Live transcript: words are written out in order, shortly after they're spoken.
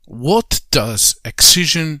What does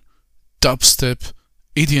Excision, dubstep,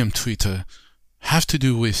 EDM Twitter have to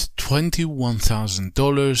do with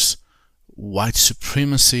 $21,000, white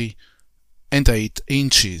supremacy, and 8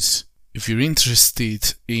 inches? If you're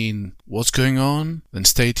interested in what's going on, then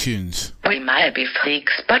stay tuned. We might be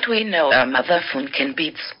freaks, but we know our motherfucking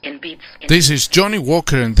beats. This is Johnny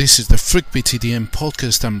Walker, and this is the Freakbeat EDM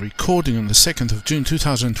podcast I'm recording on the 2nd of June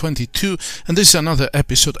 2022, and this is another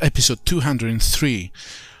episode 203.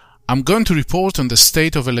 I'm going to report on the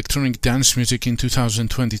state of electronic dance music in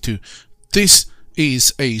 2022. This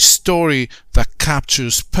is a story that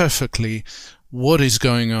captures perfectly what is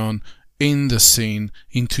going on in the scene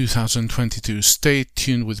in 2022. Stay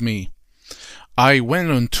tuned with me. I went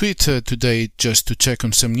on Twitter today just to check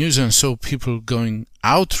on some news and saw people going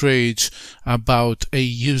outraged about a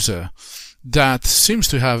user that seems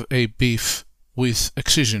to have a beef with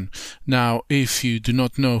Excision. Now, if you do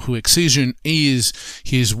not know who Excision is,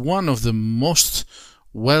 he is one of the most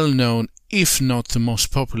well-known, if not the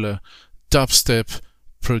most popular, dubstep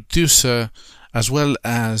producer, as well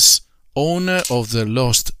as owner of the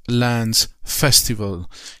Lost Lands Festival.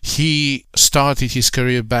 He started his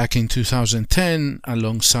career back in 2010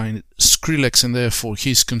 alongside Skrillex, and therefore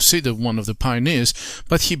he's considered one of the pioneers,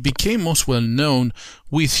 but he became most well known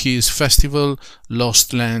with his festival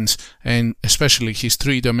Lost Lands, and especially his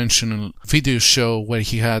three-dimensional video show where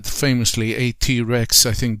he had famously a T-Rex,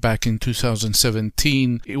 I think back in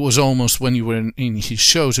 2017. It was almost, when you were in his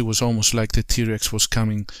shows, it was almost like the T-Rex was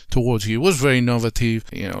coming towards you. It was very innovative,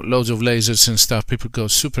 loads of lasers and stuff. People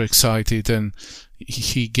got super excited, and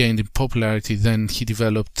he gained in popularity. Then he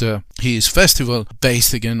developed his festival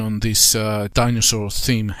based again on this dinosaur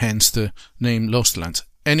theme, hence the name Lost Lands.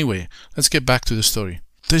 Anyway, let's get back to the story.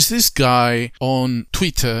 There's this guy on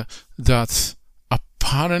Twitter that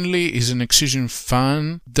apparently is an Excision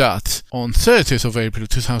fan that on 30th of April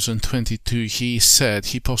 2022 he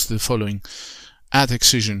posted the following: at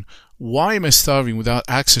Excision, why am I starving without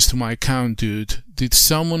access to my account, dude? Did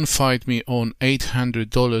someone fight me on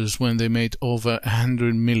 $800 when they made over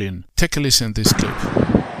 100 million? Take a listen to this clip.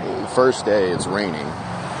 The first day it's raining,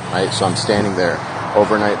 right? So I'm standing there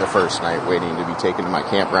overnight the first night waiting to be taken to my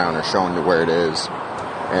campground or shown to where it is.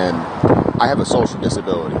 And I have a social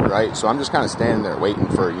disability, right? So I'm just kind of standing there waiting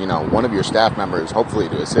for, one of your staff members hopefully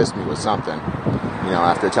to assist me with something,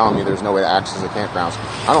 after telling me there's no way to access the campgrounds.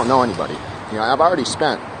 I don't know anybody. I've already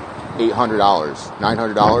spent $800,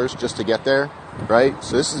 $900 just to get there, right?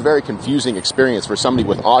 So this is a very confusing experience for somebody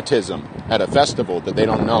with autism at a festival that they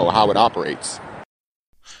don't know how it operates.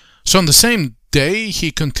 So on the same day,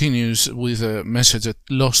 he continues with a message at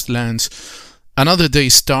Lost Lands. Another day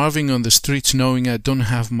starving on the streets, knowing I don't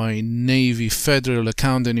have my Navy federal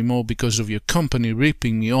account anymore because of your company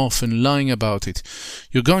ripping me off and lying about it.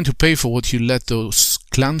 You're going to pay for what you let those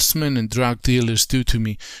Klansmen and drug dealers do to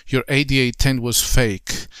me. Your 88 tent was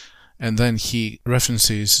fake. And then he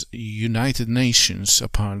references United Nations,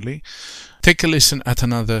 apparently. Take a listen at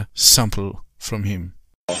another sample from him.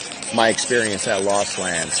 My experience at Lost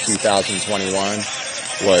Lands 2021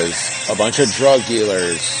 was a bunch of drug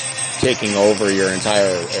dealers taking over your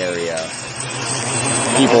entire area.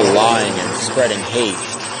 People lying and spreading hate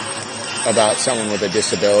about someone with a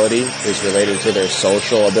disability is related to their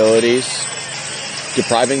social abilities,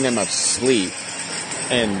 depriving them of sleep,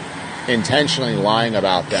 and intentionally lying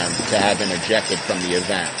about them to have been ejected from the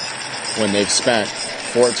event when they've spent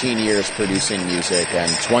 14 years producing music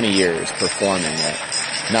and 20 years performing it.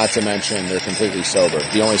 Not to mention they're completely sober.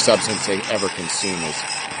 The only substance they ever consume is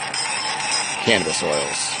cannabis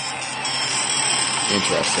oils.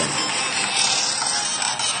 Interesting.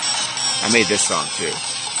 I made this song too.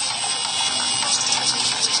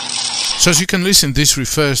 So as you can listen, this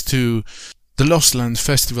refers to the Lost Lands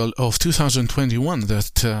Festival of 2021,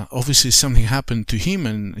 that obviously something happened to him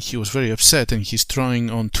and he was very upset, and he's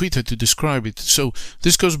trying on Twitter to describe it. So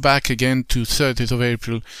this goes back again to 30th of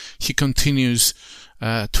April. He continues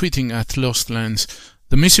tweeting at Lost Lands.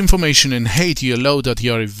 The misinformation and hate you allowed at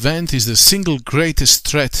your event is the single greatest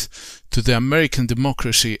threat to the American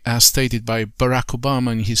democracy, as stated by Barack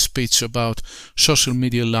Obama in his speech about social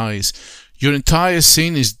media lies. Your entire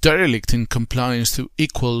scene is derelict in compliance to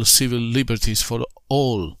equal civil liberties for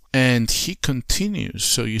all. And he continues,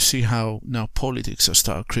 so you see how now politics are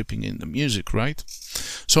start creeping in the music, right?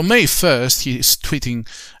 So May 1st, he is tweeting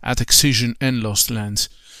at Excision and Lost Lands.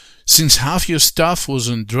 Since half your staff was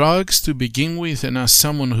on drugs to begin with, and as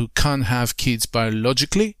someone who can't have kids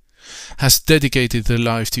biologically, has dedicated their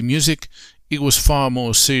life to music, it was far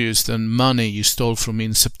more serious than money you stole from me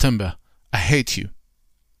in September. I hate you.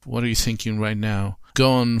 What are you thinking right now?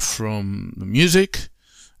 Gone from the music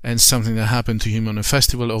and something that happened to him on a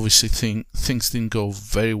festival. Obviously things didn't go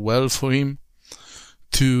very well for him,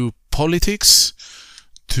 to politics,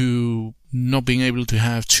 to not being able to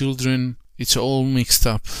have children. It's all mixed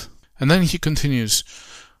up. And then he continues,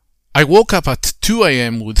 I woke up at 2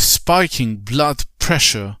 a.m. with spiking blood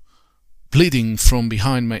pressure, bleeding from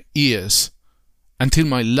behind my ears. Until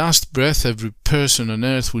my last breath, every person on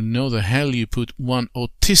earth will know the hell you put one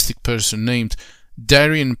autistic person named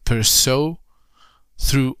Darian Persaud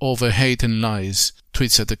through over hate and lies.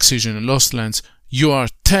 Tweets at Excision and Lost Lands. You are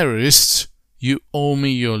terrorists. You owe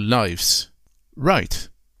me your lives. Right.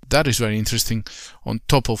 That is very interesting. On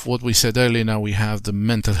top of what we said earlier, now we have the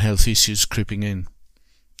mental health issues creeping in.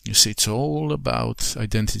 You see, it's all about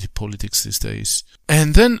identity politics these days.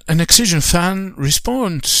 And then an Excision fan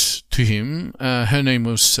responds to him. Her name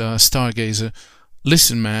was Stargazer.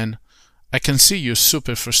 Listen, man, I can see you're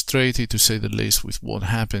super frustrated, to say the least, with what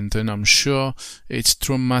happened, and I'm sure it's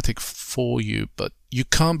traumatic for you, but you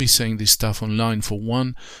can't be saying this stuff online, for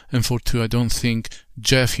one, and for two, I don't think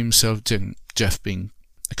Jeff himself, Jeff being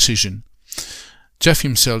Excision, Jeff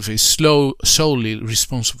himself is solely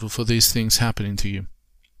responsible for these things happening to you.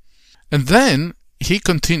 And then he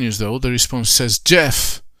continues, though. The response says,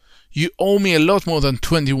 Jeff, you owe me a lot more than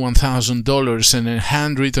 $21,000 and a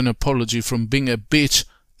handwritten apology from being a bitch,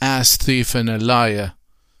 ass thief and a liar.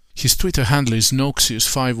 His Twitter handle is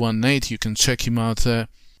Noxious518. You can check him out there.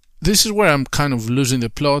 This is where I'm kind of losing the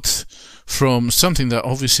plot from something that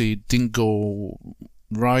obviously didn't go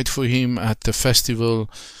right for him at the festival.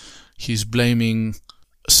 He's blaming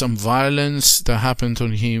some violence that happened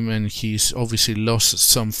on him, and he's obviously lost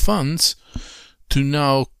some funds, to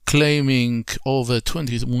now claiming over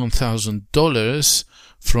 $21,000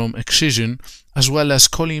 from Excision, as well as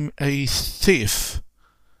calling him a thief.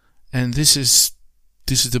 And this is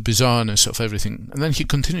the bizarreness of everything. And then he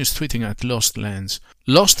continues tweeting at Lost Lands.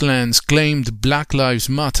 Lost Lands claimed Black Lives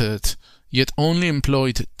Mattered, yet only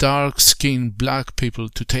employed dark-skinned black people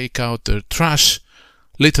to take out their trash.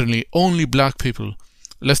 Literally, only black people.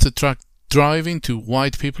 Left the truck driving to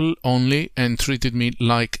white people only and treated me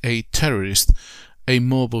like a terrorist. A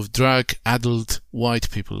mob of drug addled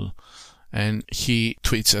white people. And he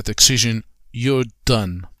tweets at Excision, you're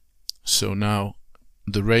done. So now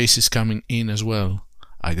the race is coming in as well.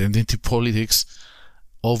 Identity politics.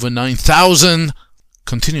 Over 9,000.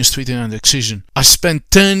 Continues tweeting at Excision. I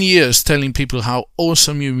spent 10 years telling people how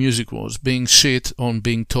awesome your music was, being shit on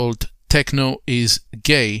being told techno is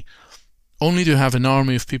gay, only to have an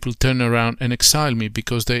army of people turn around and exile me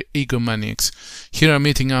because they're egomaniacs. Here I'm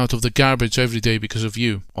eating out of the garbage every day because of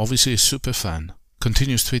you. Obviously a super fan.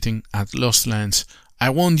 Continues tweeting at Lost Lands. I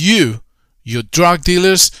want you, your drug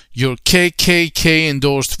dealers, your KKK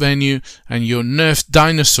endorsed venue, and your nerfed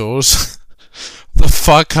dinosaurs the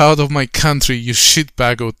fuck out of my country, you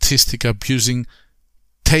shitbag autistic abusing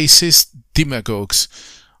racist demagogues.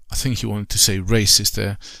 I think he wanted to say racist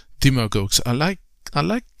there. Demagogues. I like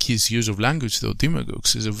his use of language though.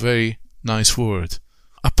 Demagogues is a very nice word.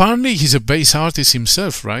 Apparently he's a bass artist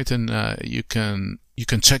himself, right? And you can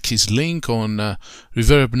check his link on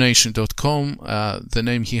reverbnation.com. The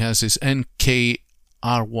name he has is NKRYPTD,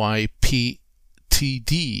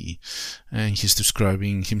 and he's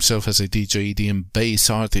describing himself as a DJ EDM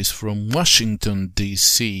bass artist from Washington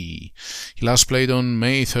DC. He last played on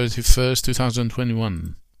May 31st,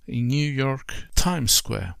 2021 in New York Times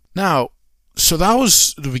Square. Now, so that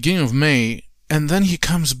was the beginning of May, and then he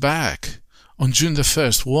comes back on June the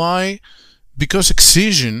 1st. Why? Because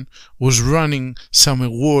Excision was running some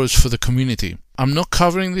awards for the community. I'm not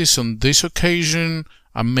covering this on this occasion.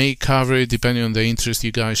 I may cover it depending on the interest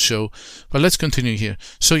you guys show. But let's continue here.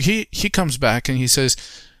 So he comes back and he says,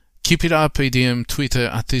 keep it up, ADM Twitter.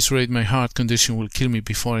 At this rate, my heart condition will kill me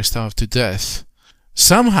before I starve to death.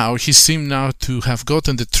 Somehow he seemed now to have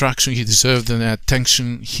gotten the traction he deserved and the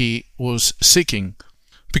attention he was seeking.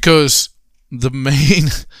 Because the main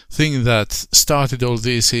thing that started all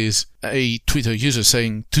this is a Twitter user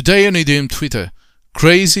saying, today on ADM Twitter,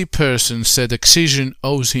 crazy person said Excision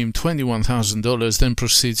owes him $21,000, then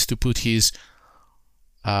proceeds to put his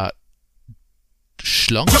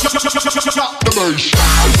schlong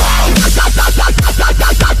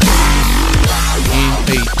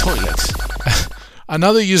in a toilet.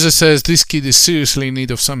 Another user says, this kid is seriously in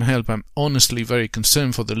need of some help. I'm honestly very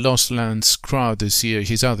concerned for the Lost Lands crowd this year.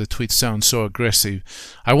 His other tweets sound so aggressive.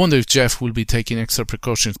 I wonder if Jeff will be taking extra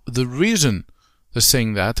precautions. The reason they're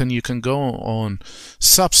saying that, and you can go on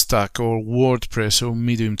Substack or WordPress or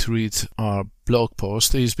Medium to read our blog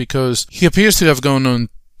post, is because he appears to have gone on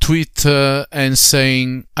Twitter and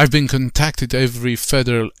saying, I've been contacted every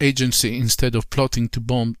federal agency instead of plotting to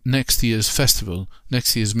bomb next year's festival.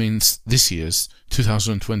 Next year's means this year's,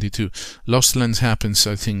 2022. Lost Lands happens,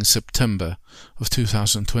 I think, September of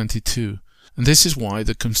 2022. And this is why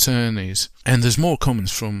the concern is, and there's more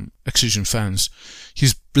comments from Excision fans,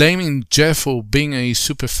 he's blaming Jeff for being a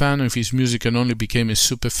super fan of his music and only became a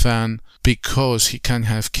super fan because he can't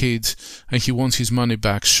have kids and he wants his money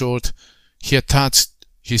back. Short, he attached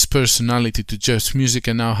his personality to Jeff's music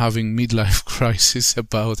and now having midlife crisis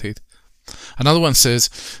about it. Another one says,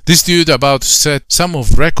 this dude about to set some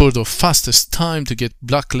of record of fastest time to get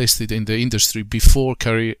blacklisted in the industry before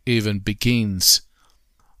career even begins.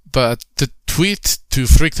 But the tweet to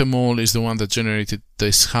freak them all is the one that generated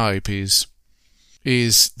this hype, is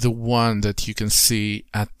the one that you can see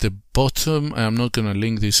at the bottom. I'm not going to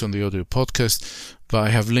link this on the audio podcast, but I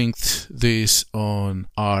have linked this on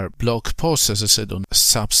our blog post, as I said, on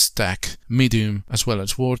Substack, Medium, as well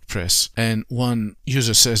as WordPress. And one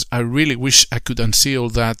user says, I really wish I could unsee all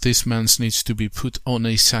that. This man needs to be put on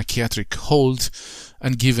a psychiatric hold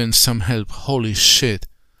and given some help. Holy shit.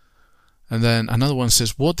 And then another one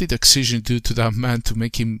says, what did Excision do to that man to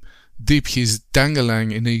make him dip his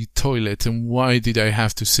dangalang in a toilet, and why did I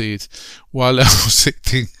have to see it while I was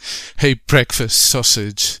eating a breakfast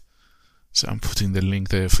sausage? So I'm putting the link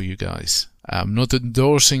there for you guys. I'm not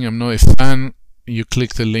endorsing, I'm not a fan. You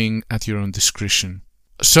click the link at your own discretion.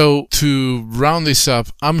 So to round this up,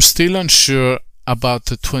 I'm still unsure about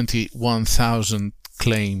the 21,000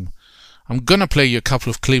 claim. I'm gonna play you a couple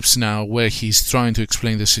of clips now where he's trying to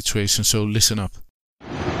explain the situation, so listen up.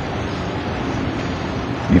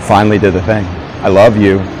 You finally did the thing. I love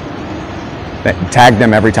you. Tag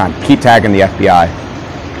them every time. Keep tagging the FBI.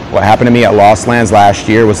 What happened to me at Lost Lands last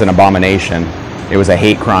year was an abomination. It was a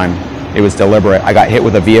hate crime. It was deliberate. I got hit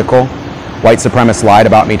with a vehicle. White supremacists lied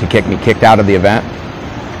about me to get me kicked out of the event.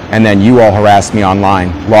 And then you all harassed me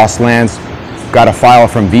online. Lost Lands got a file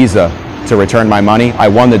from Visa to return my money. I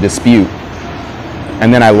won the dispute.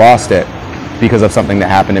 And then I lost it because of something that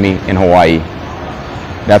happened to me in Hawaii.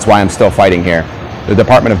 That's why I'm still fighting here. The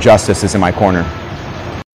Department of Justice is in my corner.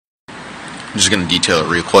 I'm just going to detail it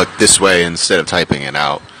real quick this way instead of typing it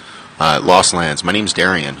out. Lost Lands, my name's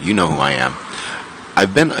Darian. You know who I am.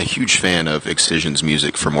 I've been a huge fan of Excision's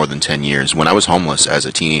music for more than 10 years. When I was homeless as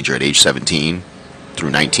a teenager at age 17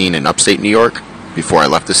 through 19 in upstate New York, before I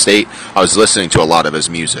left the state, I was listening to a lot of his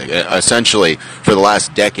music. Essentially, for the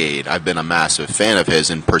last decade, I've been a massive fan of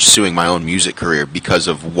his and pursuing my own music career because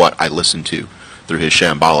of what I listened to through his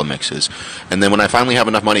Shambhala mixes. And then when I finally have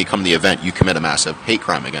enough money to come to the event, you commit a massive hate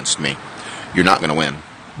crime against me. You're not going to win.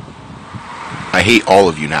 I hate all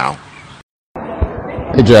of you now.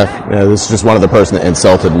 Hey Jeff, this is just one of the person that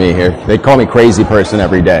insulted me here. They call me crazy person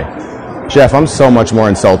every day. Jeff, I'm so much more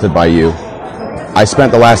insulted by you. I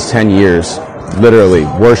spent the last 10 years literally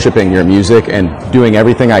worshiping your music and doing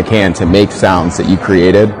everything I can to make sounds that you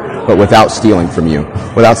created, but without stealing from you,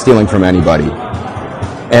 without stealing from anybody.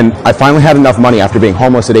 And I finally had enough money after being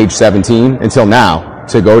homeless at age 17 until now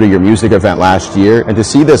to go to your music event last year, and to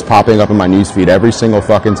see this popping up in my newsfeed every single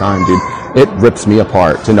fucking time, dude, it rips me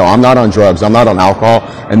apart to know I'm not on drugs, I'm not on alcohol,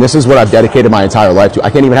 and this is what I've dedicated my entire life to. I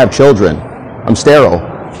can't even have children. I'm sterile.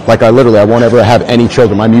 Like I won't ever have any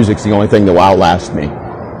children. My music's the only thing that will outlast me.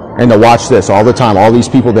 And to watch this all the time, all these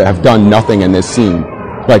people that have done nothing in this scene,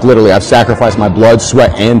 like literally I've sacrificed my blood,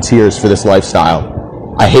 sweat, and tears for this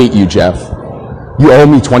lifestyle. I hate you, Jeff. You owe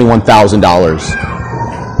me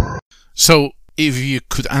 $21,000. So, if you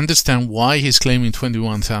could understand why he's claiming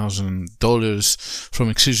 $21,000 from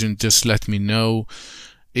Excision, just let me know.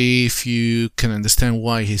 If you can understand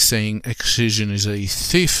why he's saying Excision is a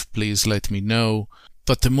thief, please let me know.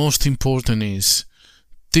 But the most important is,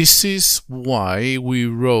 this is why we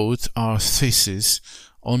wrote our thesis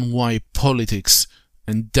on why politics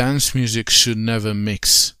and dance music should never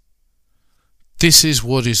mix. This is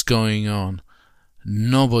what is going on.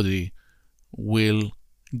 Nobody will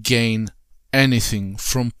gain anything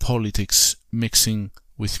from politics mixing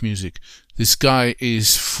with music. This guy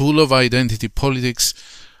is full of identity politics.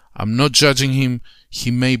 I'm not judging him.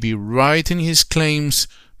 He may be right in his claims,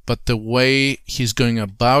 but the way he's going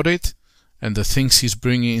about it and the things he's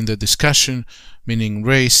bringing in the discussion, meaning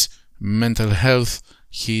race, mental health,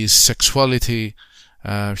 his sexuality,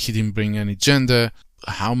 he didn't bring any gender,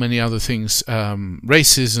 how many other things,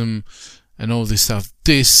 racism, and all this stuff.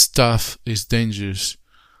 This stuff is dangerous.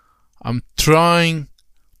 I'm trying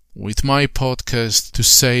with my podcast to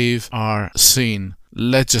save our scene.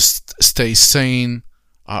 Let's just stay sane.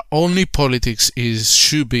 Our only politics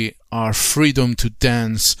should be our freedom to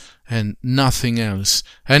dance and nothing else.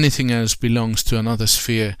 Anything else belongs to another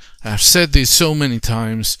sphere. I've said this so many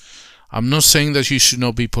times. I'm not saying that you should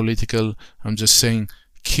not be political. I'm just saying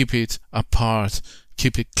keep it apart,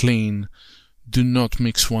 keep it clean. Do not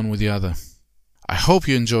mix one with the other. I hope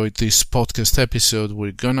you enjoyed this podcast episode.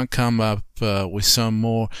 We're gonna come up with some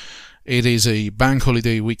more. It is a bank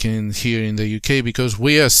holiday weekend here in the UK because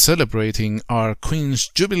we are celebrating our Queen's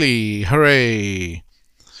Jubilee. Hooray!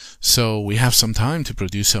 So we have some time to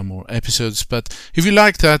produce some more episodes. But if you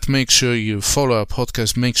like that, make sure you follow our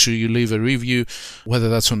podcast. Make sure you leave a review, whether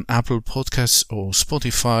that's on Apple Podcasts or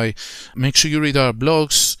Spotify. Make sure you read our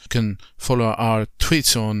blogs. You can follow our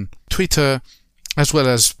tweets on Twitter, as well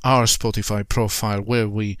as our Spotify profile, where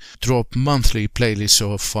we drop monthly playlists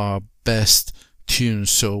of our best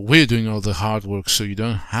tunes. So we're doing all the hard work so you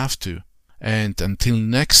don't have to. And until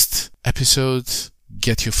next episode,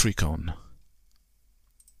 get your freak on.